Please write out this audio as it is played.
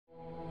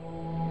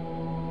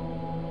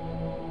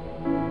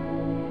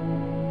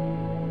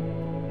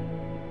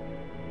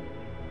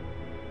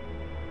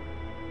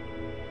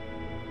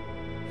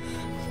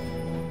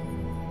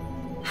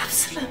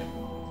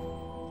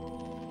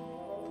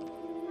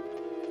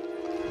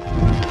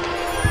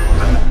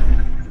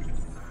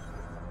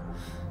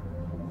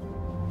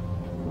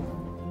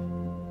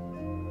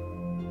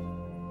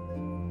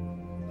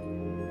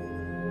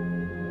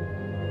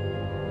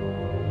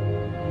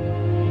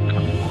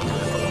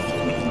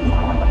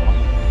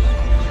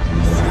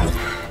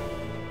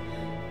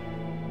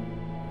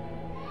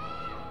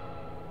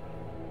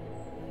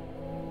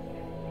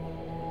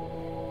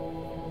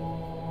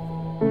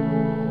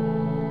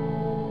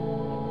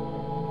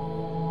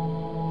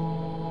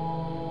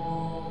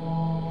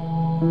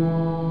We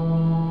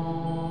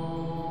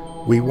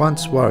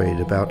once worried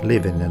about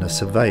living in a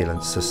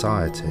surveillance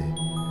society,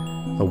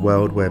 a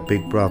world where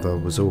Big Brother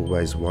was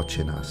always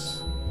watching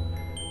us.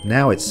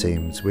 Now it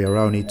seems we are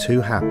only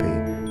too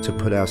happy to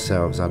put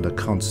ourselves under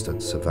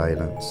constant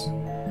surveillance,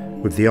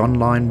 with the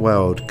online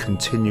world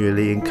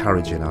continually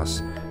encouraging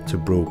us to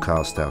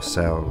broadcast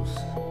ourselves.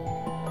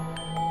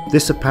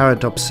 This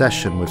apparent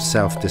obsession with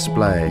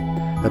self-display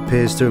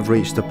appears to have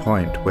reached a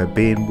point where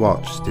being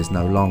watched is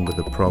no longer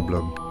the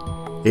problem.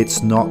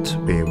 It's not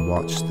being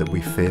watched that we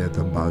fear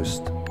the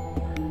most.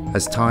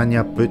 As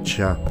Tanya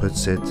Butcher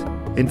puts it,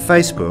 in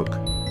Facebook,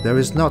 there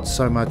is not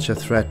so much a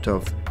threat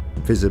of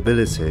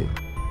visibility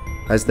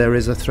as there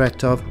is a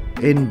threat of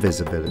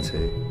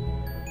invisibility.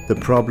 The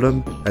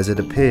problem, as it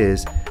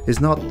appears,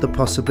 is not the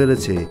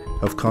possibility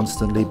of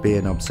constantly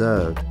being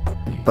observed,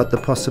 but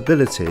the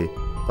possibility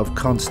of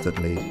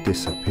constantly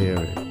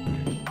disappearing.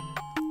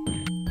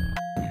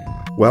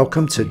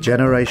 Welcome to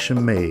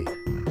Generation Me,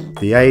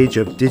 the age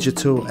of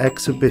digital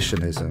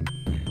exhibitionism.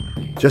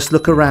 Just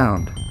look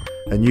around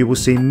and you will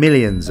see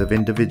millions of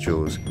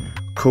individuals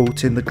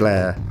caught in the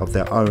glare of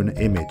their own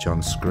image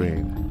on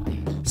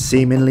screen,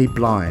 seemingly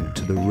blind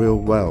to the real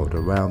world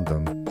around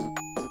them.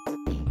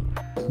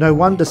 No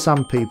wonder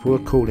some people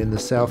are calling the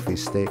selfie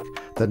stick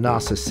the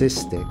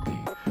narcissistic.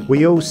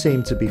 We all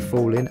seem to be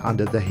falling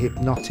under the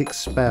hypnotic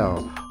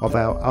spell of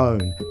our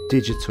own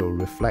digital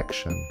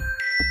reflection.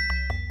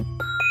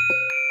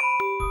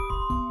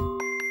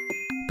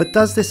 But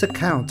does this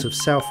account of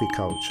selfie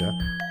culture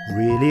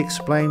really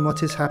explain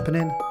what is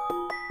happening?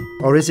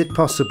 Or is it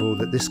possible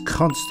that this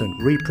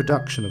constant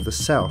reproduction of the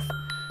self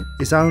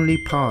is only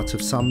part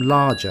of some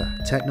larger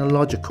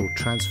technological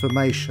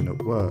transformation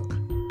at work,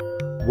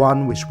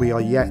 one which we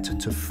are yet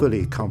to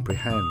fully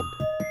comprehend?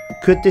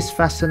 Could this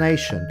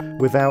fascination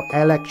with our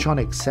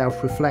electronic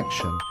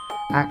self-reflection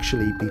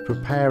actually be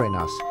preparing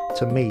us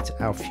to meet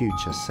our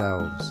future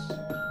selves?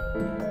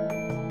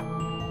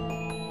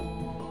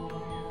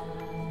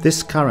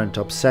 This current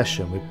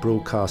obsession with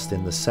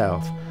broadcasting the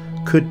self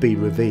could be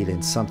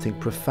revealing something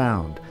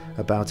profound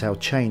about our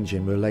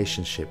changing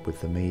relationship with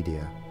the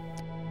media.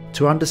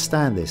 To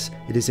understand this,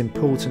 it is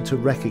important to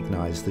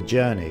recognise the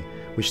journey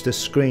which the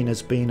screen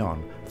has been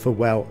on for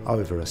well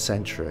over a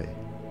century,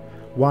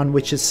 one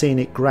which has seen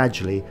it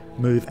gradually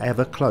move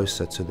ever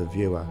closer to the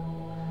viewer.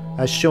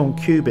 As Sean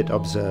Cubitt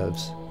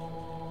observes,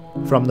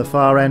 from the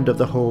far end of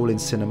the hall in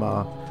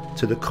cinema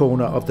to the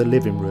corner of the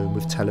living room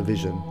with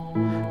television,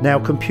 now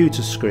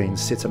computer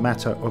screens sit a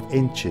matter of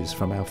inches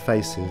from our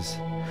faces,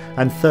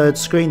 and third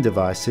screen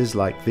devices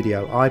like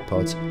video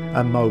iPods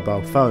and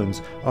mobile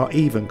phones are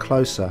even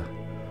closer,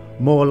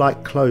 more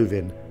like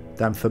clothing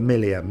than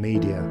familiar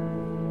media.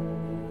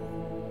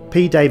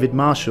 P. David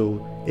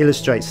Marshall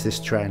illustrates this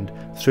trend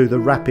through the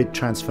rapid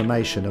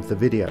transformation of the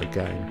video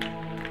game,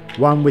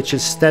 one which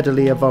has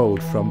steadily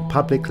evolved from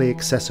publicly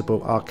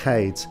accessible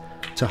arcades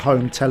to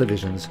home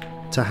televisions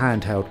to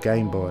handheld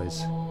Game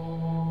Boys.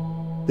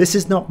 This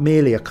is not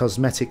merely a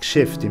cosmetic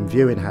shift in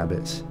viewing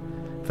habits,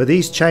 for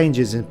these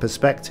changes in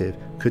perspective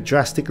could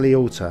drastically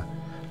alter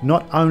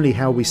not only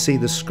how we see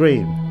the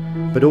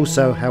screen, but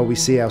also how we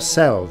see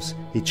ourselves,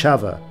 each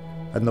other,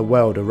 and the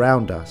world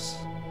around us.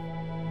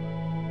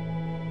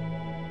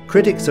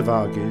 Critics have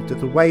argued that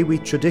the way we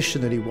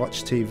traditionally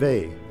watch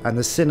TV and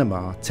the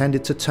cinema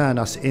tended to turn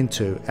us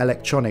into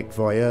electronic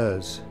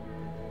voyeurs.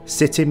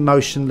 Sitting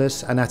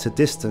motionless and at a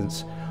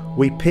distance,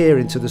 we peer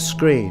into the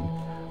screen,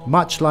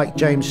 much like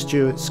James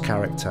Stewart's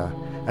character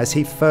as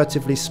he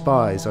furtively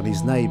spies on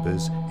his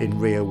neighbours in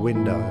Rear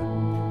Window.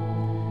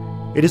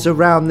 It is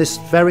around this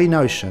very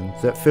notion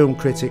that film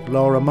critic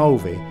Laura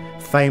Mulvey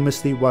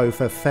famously wove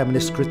her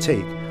feminist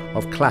critique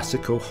of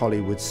classical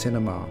Hollywood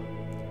cinema,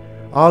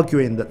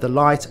 arguing that the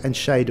light and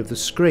shade of the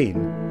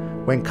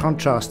screen, when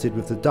contrasted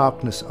with the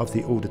darkness of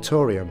the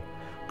auditorium,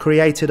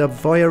 created a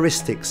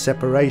voyeuristic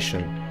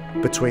separation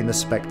between the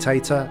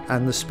spectator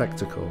and the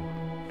spectacle.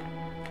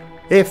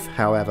 If,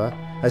 however,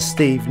 as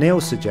Steve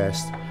Neal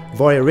suggests,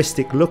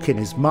 voyeuristic looking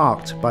is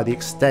marked by the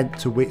extent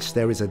to which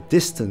there is a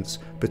distance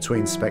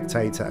between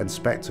spectator and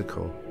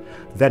spectacle,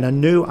 then a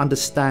new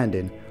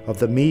understanding of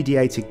the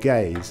mediated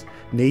gaze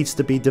needs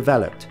to be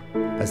developed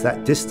as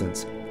that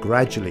distance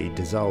gradually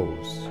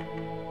dissolves.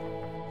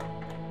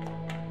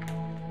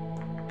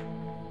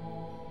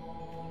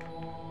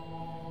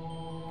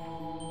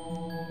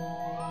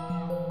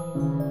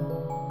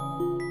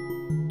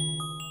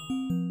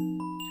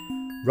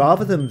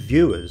 Rather than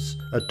viewers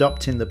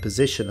adopting the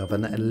position of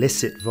an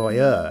illicit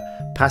voyeur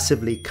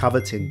passively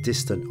coveting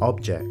distant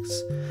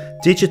objects,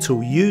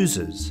 digital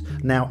users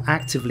now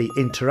actively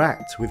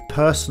interact with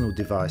personal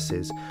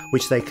devices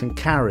which they can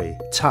carry,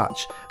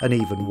 touch, and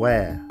even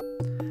wear.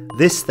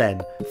 This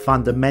then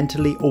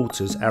fundamentally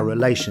alters our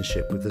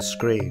relationship with the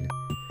screen.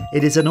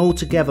 It is an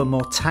altogether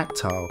more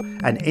tactile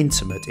and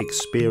intimate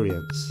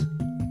experience.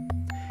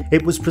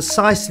 It was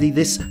precisely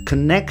this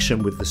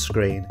connection with the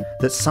screen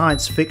that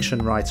science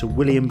fiction writer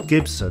William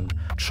Gibson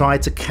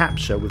tried to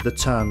capture with the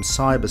term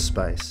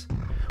cyberspace,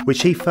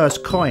 which he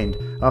first coined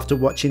after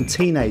watching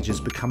teenagers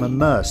become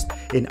immersed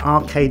in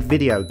arcade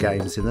video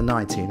games in the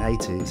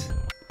 1980s.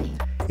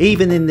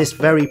 Even in this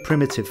very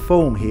primitive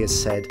form, he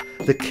has said,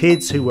 the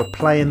kids who were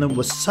playing them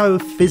were so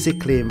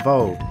physically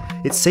involved,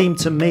 it seemed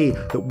to me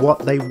that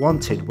what they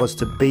wanted was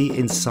to be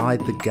inside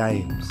the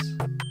games.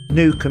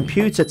 New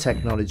computer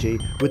technology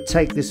would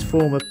take this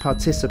form of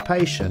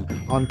participation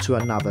onto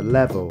another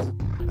level,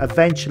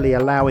 eventually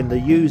allowing the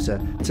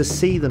user to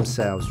see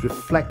themselves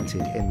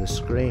reflected in the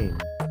screen.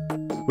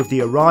 With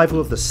the arrival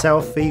of the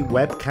selfie,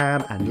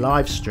 webcam and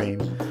live stream,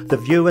 the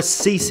viewer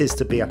ceases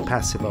to be a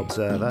passive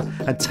observer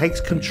and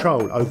takes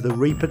control over the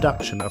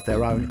reproduction of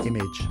their own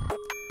image.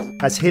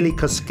 As Hilly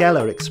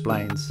Koskela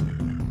explains,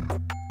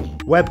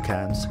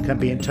 webcams can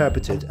be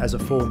interpreted as a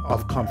form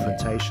of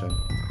confrontation,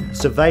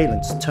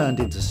 surveillance turned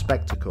into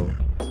spectacle,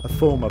 a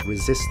form of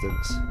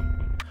resistance.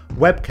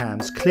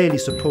 Webcams clearly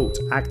support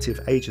active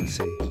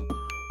agency.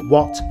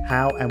 What,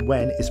 how and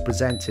when is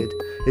presented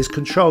is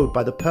controlled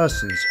by the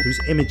persons whose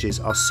images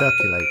are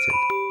circulated.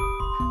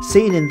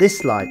 Seen in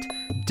this light,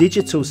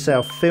 digital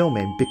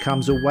self-filming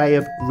becomes a way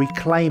of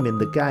reclaiming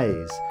the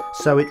gaze,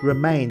 so it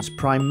remains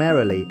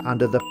primarily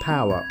under the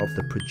power of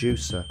the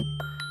producer.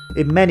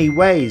 In many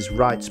ways,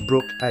 writes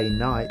Brooke A.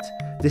 Knight,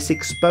 this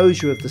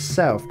exposure of the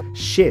self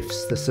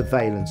shifts the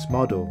surveillance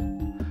model.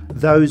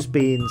 Those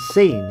being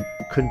seen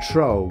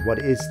control what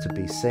is to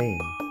be seen.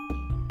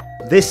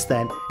 This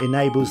then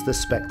enables the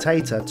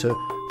spectator to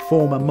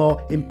form a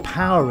more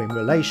empowering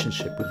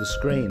relationship with the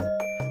screen,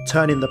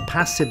 turning the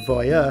passive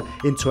voyeur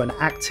into an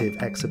active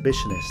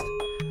exhibitionist,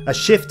 a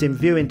shift in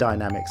viewing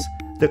dynamics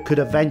that could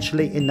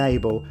eventually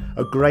enable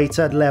a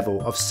greater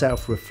level of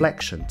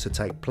self-reflection to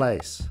take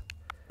place.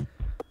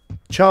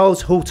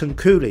 Charles Halton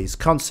Cooley's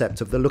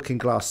concept of the looking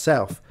glass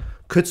self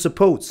could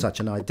support such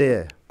an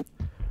idea.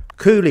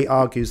 Cooley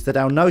argues that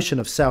our notion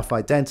of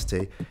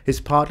self-identity is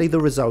partly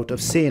the result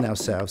of seeing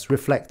ourselves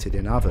reflected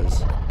in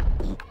others.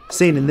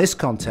 Seen in this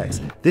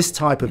context, this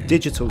type of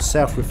digital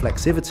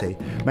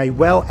self-reflexivity may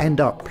well end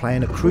up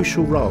playing a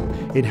crucial role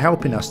in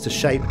helping us to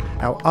shape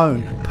our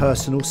own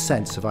personal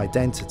sense of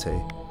identity.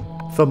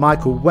 For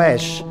Michael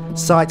Wesch,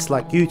 sites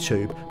like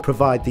YouTube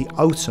provide the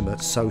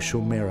ultimate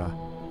social mirror,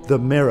 the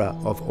mirror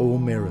of all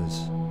mirrors.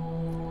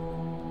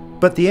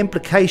 But the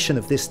implication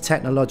of this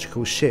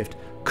technological shift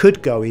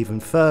could go even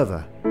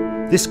further.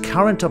 This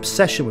current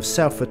obsession with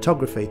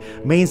self-photography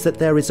means that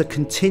there is a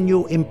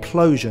continual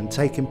implosion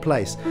taking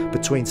place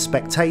between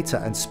spectator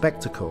and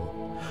spectacle.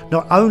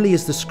 Not only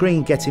is the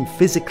screen getting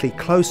physically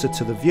closer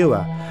to the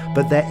viewer,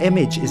 but their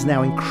image is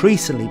now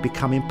increasingly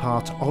becoming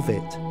part of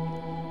it.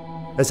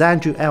 As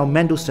Andrew L.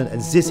 Mendelsohn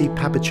and Zizi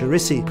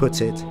Papachirisi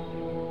put it,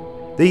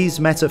 these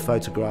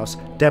meta-photographs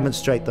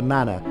demonstrate the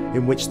manner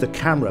in which the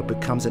camera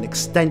becomes an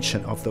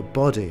extension of the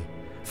body,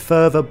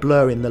 further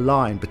blurring the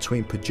line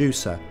between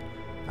producer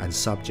and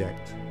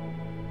subject.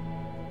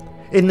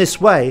 In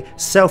this way,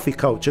 selfie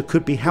culture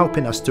could be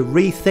helping us to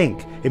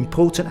rethink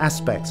important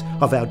aspects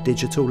of our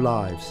digital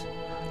lives.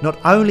 Not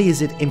only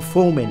is it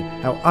informing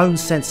our own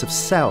sense of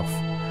self,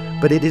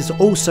 but it is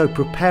also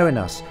preparing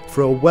us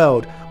for a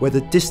world where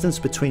the distance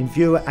between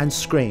viewer and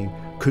screen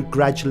could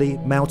gradually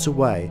melt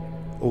away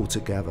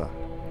altogether.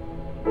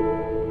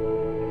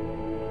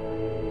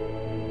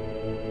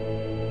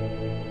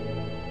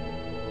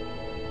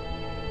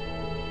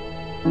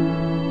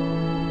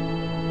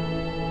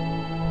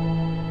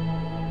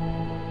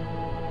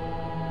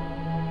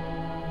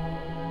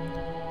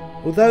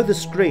 Although the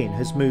screen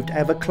has moved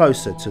ever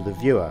closer to the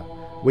viewer,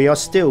 we are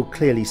still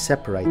clearly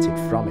separated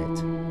from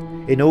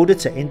it. In order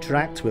to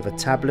interact with a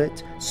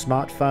tablet,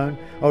 smartphone,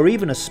 or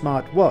even a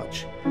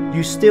smartwatch,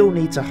 you still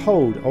need to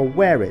hold or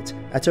wear it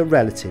at a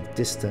relative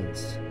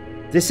distance.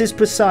 This is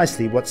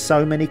precisely what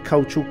so many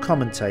cultural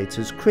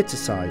commentators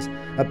criticise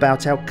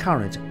about our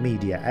current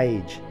media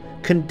age,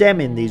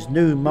 condemning these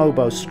new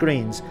mobile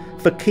screens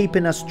for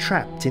keeping us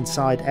trapped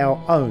inside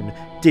our own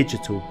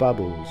digital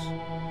bubbles.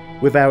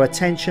 With our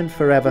attention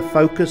forever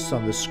focused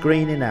on the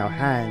screen in our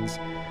hands,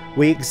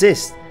 we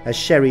exist, as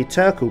Sherry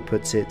Turkle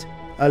puts it,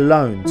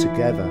 alone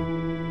together.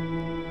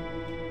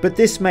 But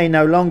this may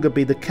no longer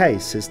be the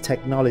case as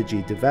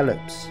technology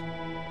develops.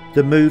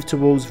 The move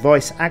towards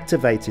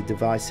voice-activated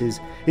devices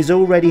is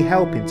already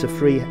helping to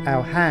free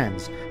our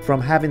hands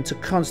from having to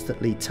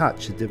constantly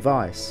touch a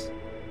device.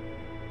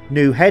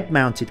 New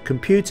head-mounted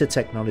computer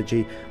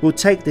technology will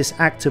take this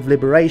act of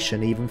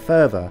liberation even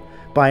further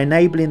by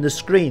enabling the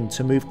screen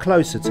to move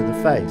closer to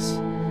the face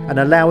and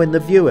allowing the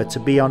viewer to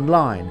be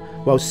online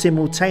while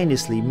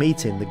simultaneously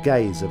meeting the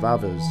gaze of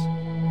others.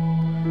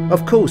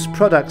 Of course,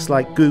 products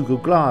like Google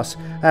Glass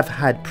have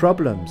had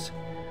problems,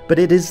 but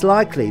it is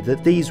likely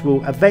that these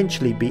will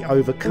eventually be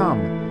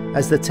overcome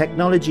as the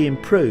technology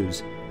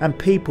improves and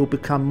people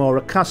become more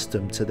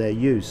accustomed to their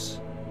use.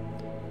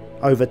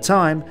 Over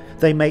time,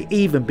 they may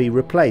even be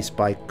replaced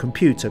by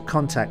computer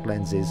contact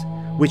lenses,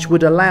 which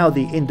would allow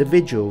the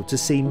individual to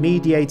see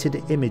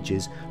mediated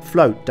images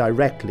float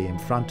directly in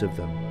front of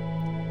them.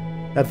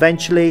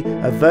 Eventually,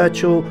 a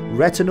virtual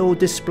retinal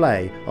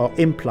display or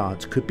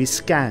implant could be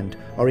scanned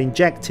or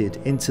injected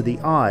into the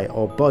eye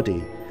or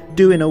body,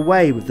 doing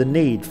away with the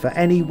need for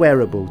any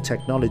wearable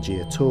technology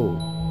at all.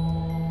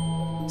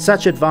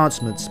 Such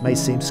advancements may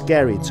seem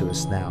scary to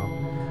us now,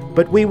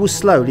 but we will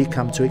slowly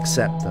come to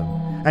accept them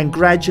and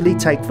gradually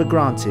take for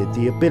granted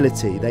the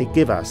ability they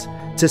give us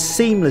to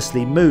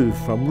seamlessly move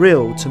from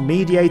real to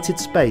mediated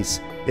space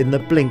in the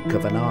blink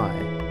of an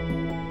eye.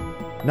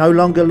 No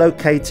longer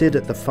located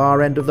at the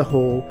far end of the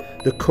hall,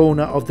 the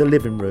corner of the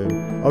living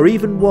room, or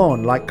even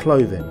worn like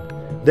clothing,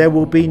 there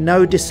will be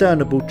no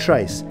discernible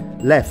trace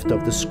left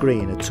of the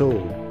screen at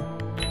all.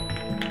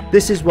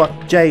 This is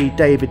what J.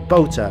 David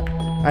Bolter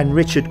and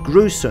Richard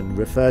Gruson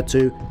refer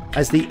to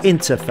as the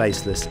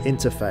interfaceless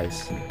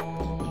interface,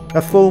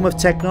 a form of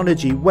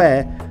technology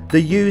where the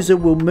user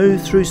will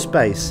move through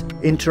space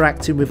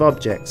interacting with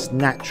objects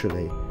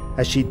naturally,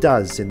 as she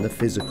does in the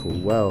physical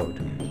world.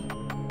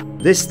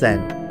 This then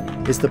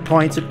is the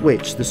point at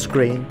which the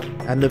screen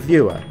and the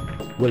viewer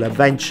will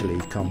eventually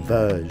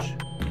converge.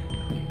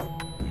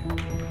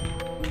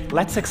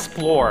 Let's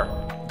explore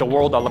the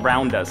world all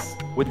around us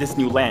with this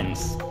new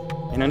lens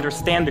and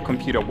understand the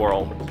computer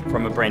world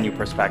from a brand new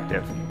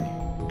perspective.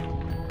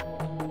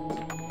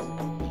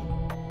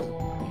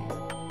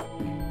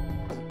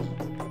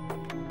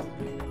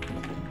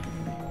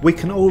 We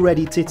can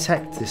already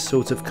detect this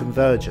sort of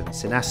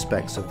convergence in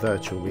aspects of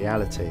virtual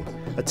reality,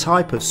 a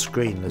type of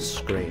screenless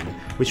screen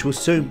which will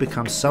soon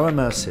become so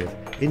immersive,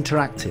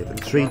 interactive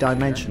and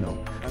three-dimensional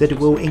that it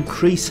will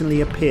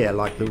increasingly appear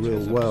like the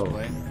real world.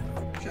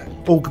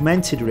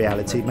 Augmented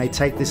reality may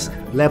take this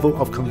level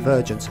of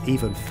convergence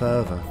even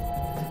further.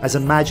 As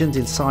imagined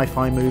in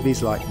sci-fi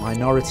movies like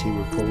Minority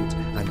Report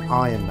and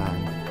Iron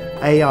Man,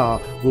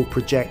 AR will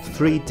project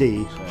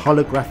 3D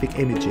holographic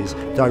images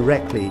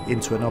directly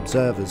into an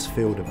observer's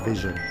field of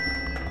vision.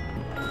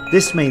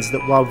 This means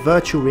that while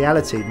virtual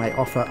reality may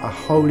offer a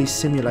wholly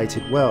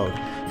simulated world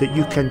that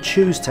you can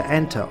choose to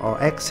enter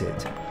or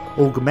exit,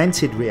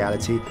 augmented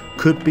reality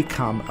could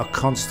become a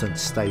constant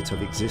state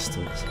of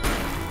existence.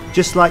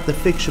 Just like the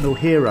fictional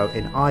hero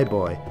in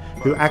iBoy,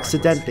 who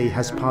accidentally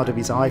has part of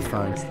his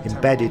iPhone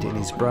embedded in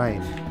his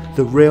brain,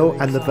 the real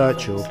and the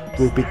virtual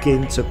will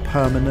begin to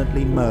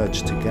permanently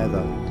merge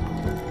together.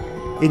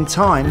 In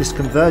time, this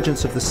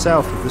convergence of the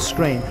self with the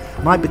screen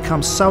might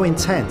become so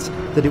intense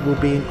that it will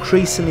be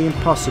increasingly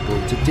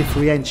impossible to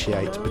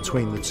differentiate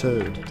between the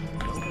two.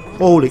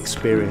 All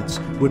experience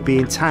would be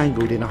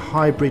entangled in a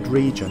hybrid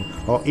region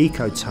or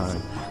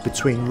ecotone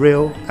between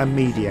real and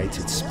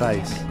mediated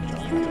space.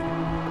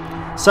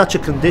 Such a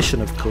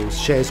condition, of course,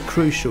 shares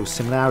crucial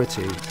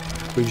similarities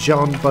with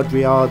Jean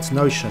Baudrillard's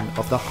notion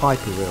of the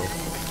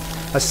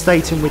hyperreal, a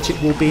state in which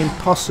it will be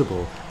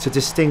impossible to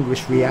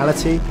distinguish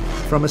reality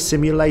from a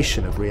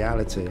simulation of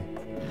reality.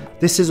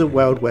 This is a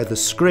world where the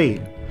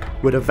screen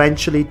would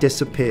eventually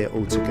disappear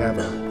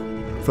altogether.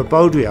 For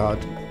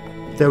Baudrillard,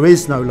 there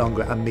is no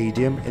longer a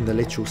medium in the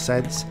literal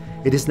sense.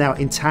 It is now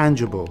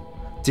intangible,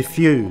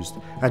 diffused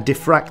and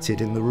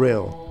diffracted in the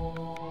real.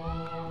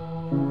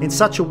 In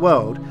such a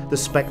world, the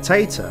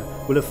spectator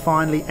will have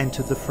finally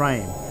entered the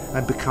frame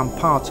and become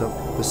part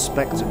of the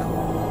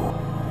spectacle.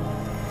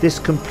 This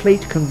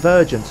complete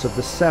convergence of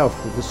the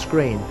self with the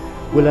screen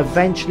will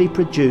eventually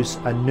produce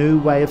a new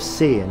way of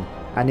seeing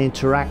and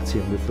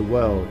interacting with the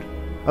world,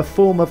 a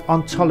form of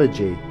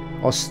ontology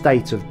or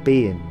state of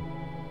being.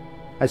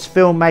 As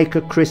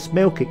filmmaker Chris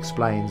Milk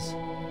explains,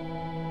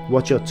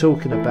 what you're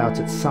talking about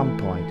at some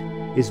point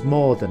is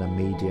more than a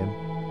medium,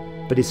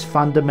 but is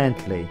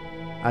fundamentally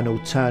an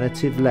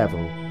alternative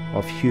level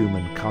of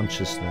human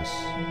consciousness.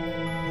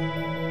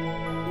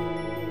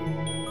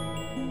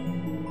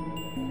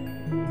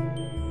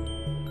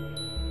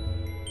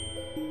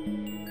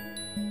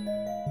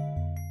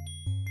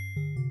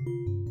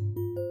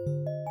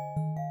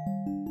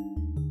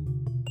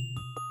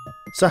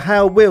 So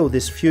how will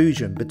this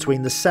fusion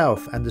between the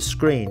self and the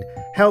screen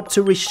help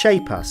to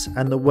reshape us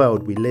and the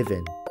world we live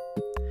in?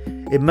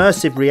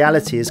 Immersive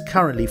reality is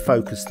currently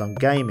focused on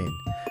gaming,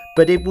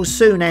 but it will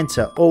soon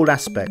enter all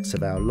aspects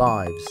of our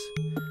lives.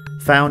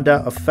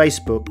 Founder of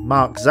Facebook,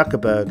 Mark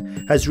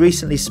Zuckerberg, has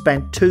recently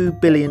spent $2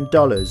 billion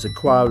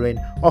acquiring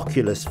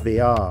Oculus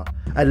VR,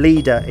 a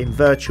leader in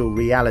virtual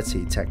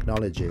reality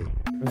technology.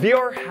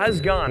 VR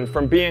has gone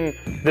from being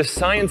the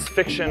science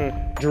fiction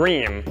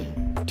dream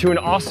to an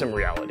awesome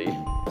reality.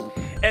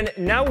 And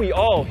now we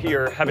all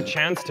here have a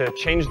chance to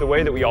change the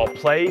way that we all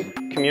play,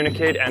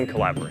 communicate, and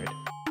collaborate.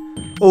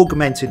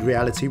 Augmented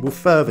reality will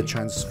further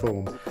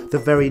transform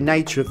the very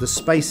nature of the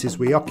spaces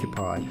we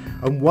occupy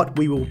and what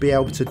we will be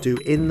able to do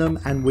in them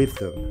and with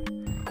them.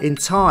 In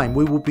time,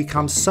 we will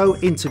become so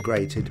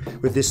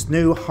integrated with this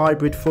new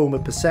hybrid form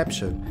of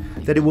perception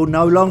that it will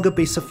no longer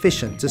be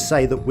sufficient to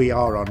say that we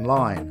are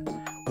online.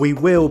 We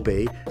will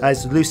be,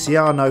 as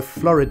Luciano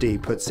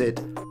Floridi puts it,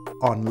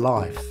 on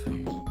life.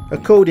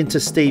 According to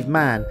Steve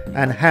Mann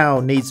and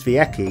Hal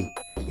Niedzwiecki,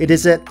 it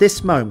is at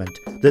this moment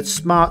that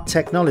smart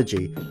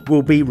technology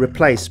will be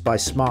replaced by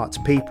smart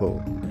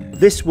people.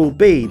 This will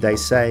be, they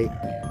say,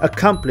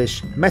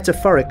 accomplished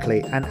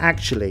metaphorically and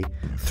actually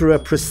through a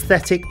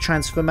prosthetic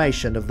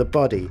transformation of the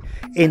body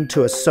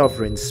into a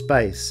sovereign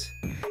space,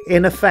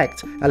 in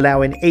effect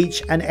allowing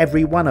each and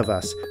every one of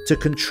us to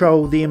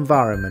control the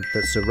environment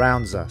that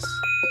surrounds us.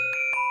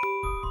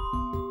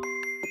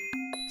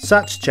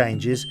 Such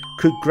changes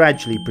could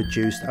gradually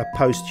produce a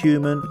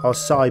post-human or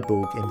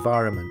cyborg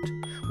environment,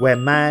 where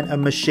man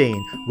and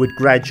machine would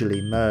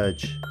gradually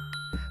merge.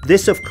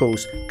 This, of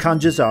course,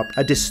 conjures up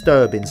a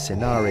disturbing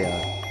scenario.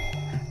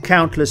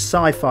 Countless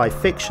sci-fi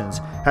fictions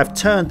have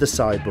turned the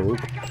cyborg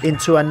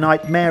into a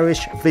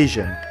nightmarish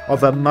vision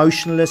of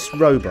emotionless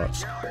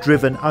robots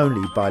driven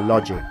only by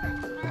logic.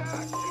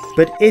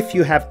 But if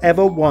you have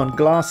ever worn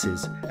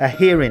glasses, a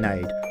hearing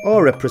aid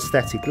or a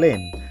prosthetic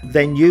limb,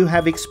 then you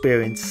have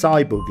experienced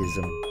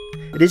cyborgism.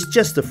 It is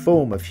just a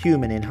form of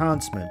human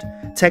enhancement,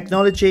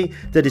 technology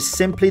that is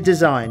simply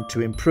designed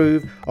to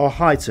improve or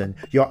heighten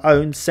your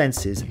own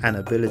senses and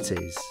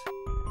abilities.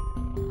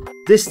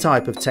 This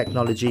type of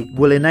technology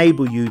will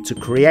enable you to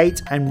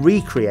create and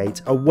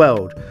recreate a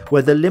world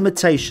where the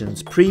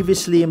limitations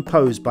previously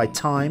imposed by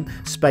time,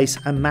 space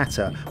and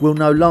matter will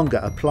no longer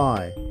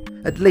apply,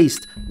 at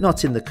least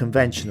not in the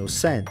conventional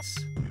sense.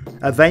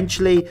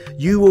 Eventually,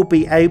 you will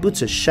be able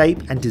to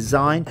shape and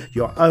design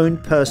your own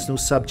personal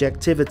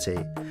subjectivity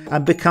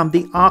and become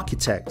the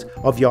architect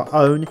of your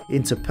own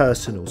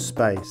interpersonal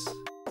space.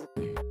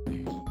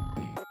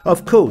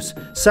 Of course,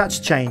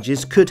 such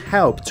changes could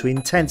help to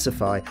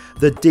intensify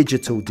the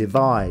digital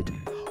divide,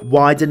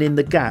 widening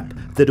the gap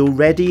that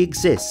already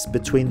exists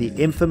between the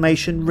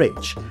information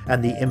rich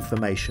and the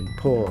information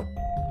poor.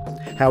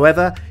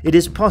 However, it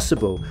is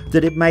possible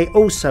that it may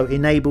also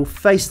enable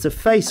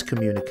face-to-face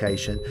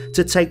communication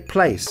to take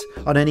place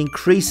on an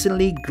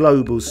increasingly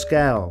global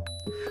scale.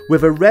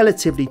 With a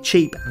relatively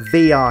cheap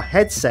VR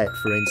headset,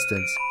 for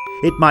instance,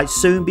 it might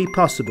soon be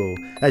possible,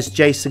 as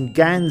Jason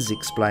Gans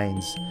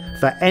explains,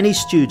 for any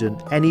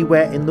student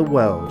anywhere in the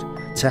world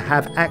to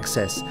have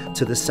access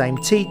to the same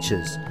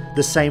teachers,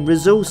 the same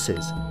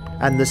resources,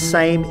 and the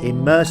same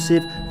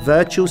immersive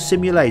virtual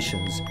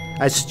simulations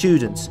as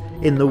students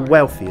in the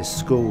wealthiest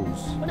schools.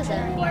 What is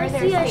that? I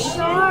see a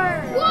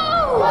shark!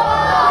 Whoa!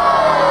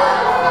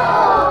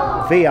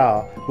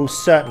 VR will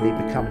certainly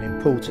become an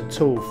important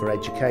tool for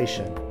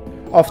education,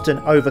 often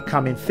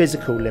overcoming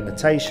physical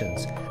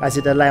limitations as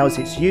it allows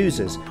its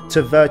users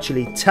to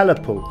virtually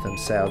teleport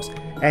themselves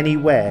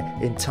anywhere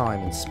in time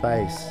and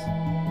space.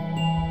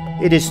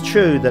 It is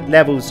true that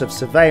levels of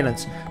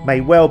surveillance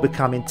may well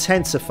become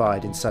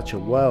intensified in such a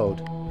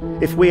world.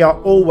 If we are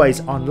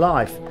always on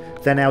life,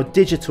 then our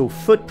digital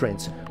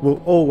footprint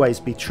will always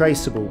be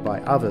traceable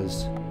by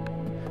others.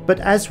 But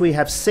as we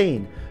have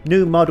seen,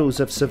 new models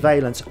of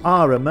surveillance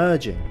are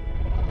emerging.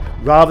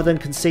 Rather than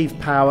conceive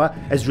power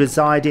as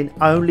residing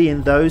only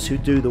in those who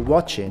do the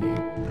watching,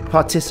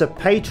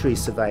 participatory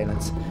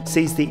surveillance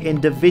sees the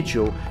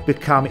individual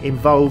become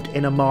involved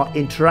in a more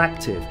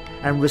interactive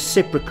and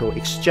reciprocal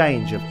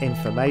exchange of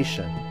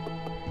information.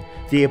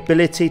 The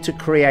ability to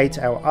create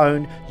our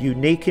own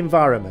unique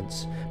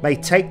environments may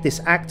take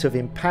this act of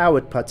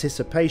empowered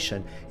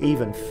participation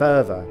even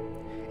further,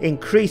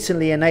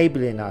 increasingly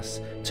enabling us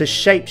to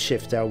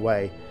shapeshift our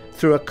way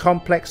through a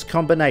complex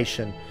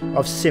combination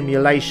of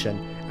simulation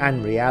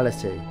and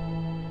reality.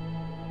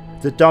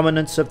 The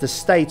dominance of the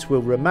state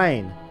will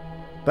remain,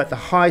 but the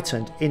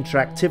heightened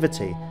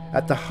interactivity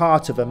at the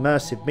heart of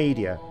immersive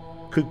media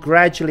could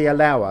gradually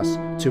allow us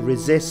to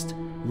resist,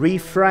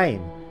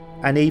 reframe,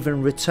 and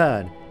even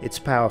return its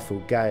powerful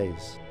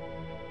gaze.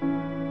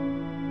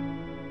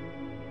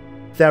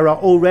 There are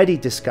already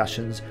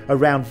discussions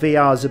around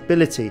VR's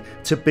ability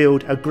to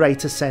build a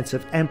greater sense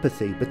of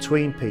empathy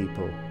between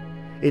people,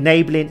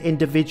 enabling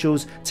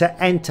individuals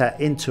to enter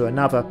into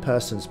another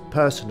person's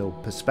personal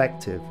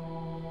perspective.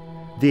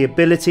 The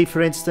ability,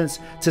 for instance,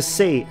 to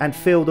see and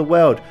feel the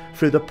world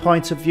through the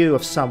point of view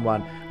of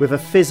someone with a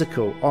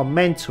physical or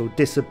mental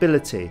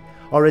disability,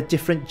 or a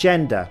different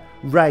gender,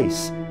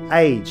 race,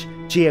 age,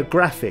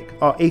 geographic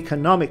or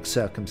economic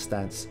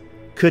circumstance,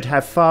 could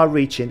have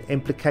far-reaching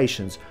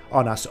implications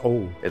on us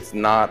all. It's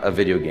not a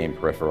video game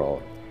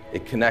peripheral.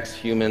 It connects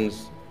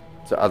humans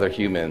to other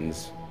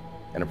humans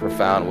in a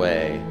profound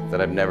way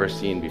that I've never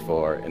seen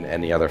before in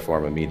any other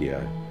form of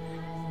media.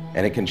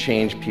 And it can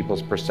change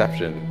people's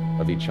perception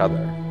of each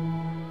other.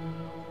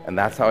 And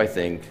that's how I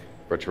think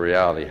virtual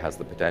reality has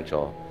the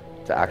potential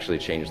to actually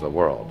change the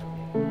world.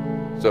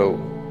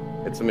 So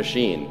it's a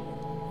machine,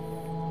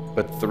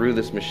 but through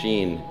this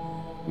machine,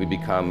 we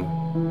become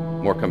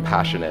more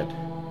compassionate,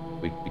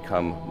 we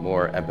become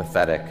more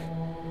empathetic,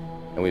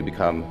 and we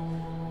become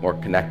more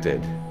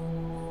connected.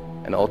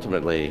 And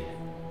ultimately,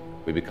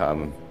 we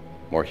become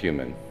more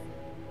human.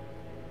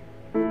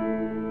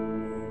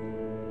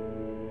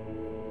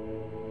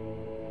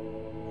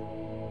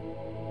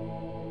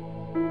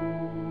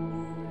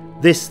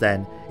 This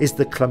then is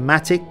the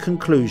climatic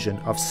conclusion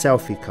of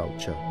selfie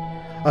culture,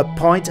 a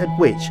point at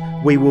which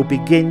we will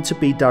begin to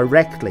be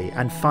directly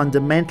and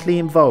fundamentally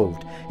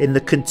involved in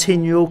the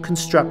continual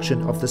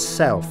construction of the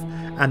self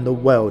and the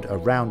world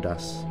around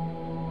us.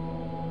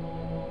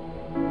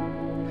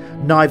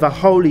 neither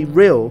wholly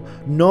real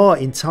nor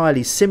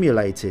entirely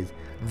simulated,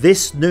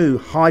 this new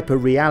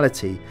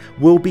hyper-reality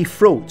will be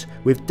fraught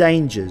with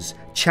dangers,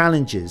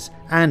 challenges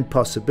and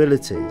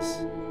possibilities.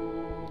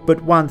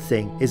 But one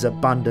thing is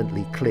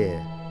abundantly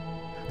clear: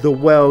 the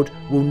world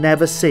will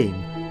never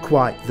seem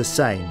quite the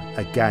same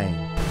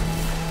again.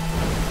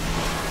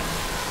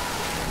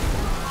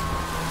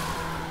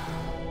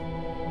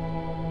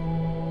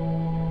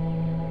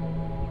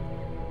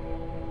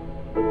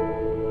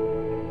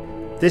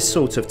 This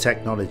sort of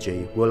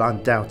technology will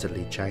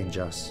undoubtedly change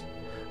us,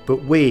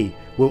 but we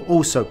will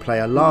also play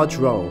a large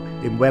role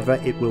in whether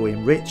it will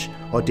enrich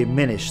or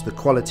diminish the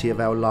quality of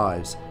our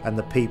lives and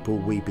the people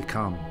we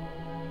become.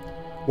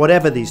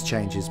 Whatever these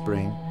changes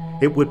bring,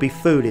 it would be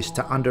foolish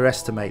to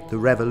underestimate the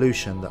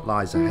revolution that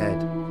lies ahead.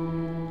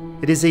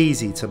 It is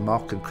easy to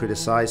mock and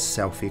criticise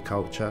selfie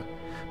culture,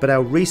 but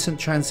our recent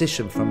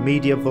transition from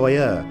media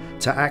voyeur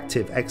to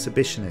active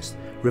exhibitionist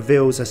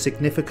reveals a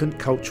significant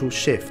cultural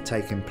shift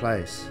taking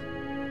place.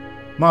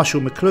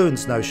 Marshall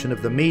McLuhan's notion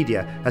of the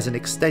media as an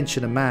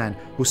extension of man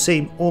will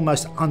seem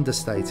almost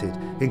understated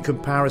in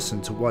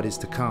comparison to what is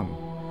to come,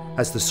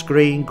 as the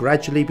screen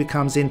gradually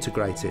becomes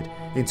integrated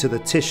into the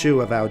tissue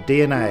of our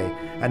DNA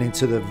and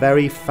into the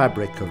very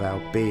fabric of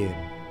our being.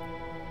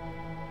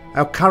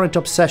 Our current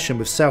obsession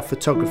with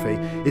self-photography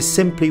is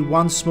simply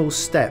one small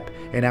step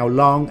in our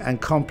long and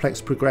complex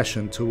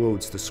progression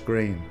towards the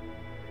screen.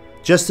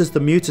 Just as the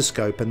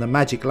mutoscope and the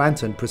magic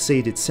lantern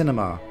preceded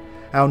cinema,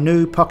 our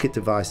new pocket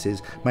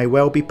devices may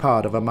well be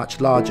part of a much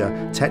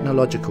larger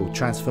technological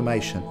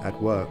transformation at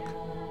work.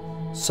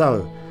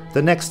 So,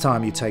 the next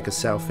time you take a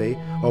selfie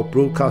or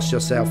broadcast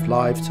yourself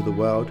live to the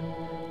world,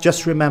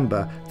 just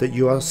remember that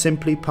you are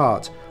simply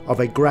part of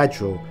a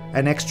gradual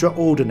and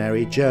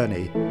extraordinary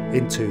journey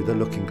into the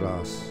looking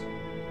glass.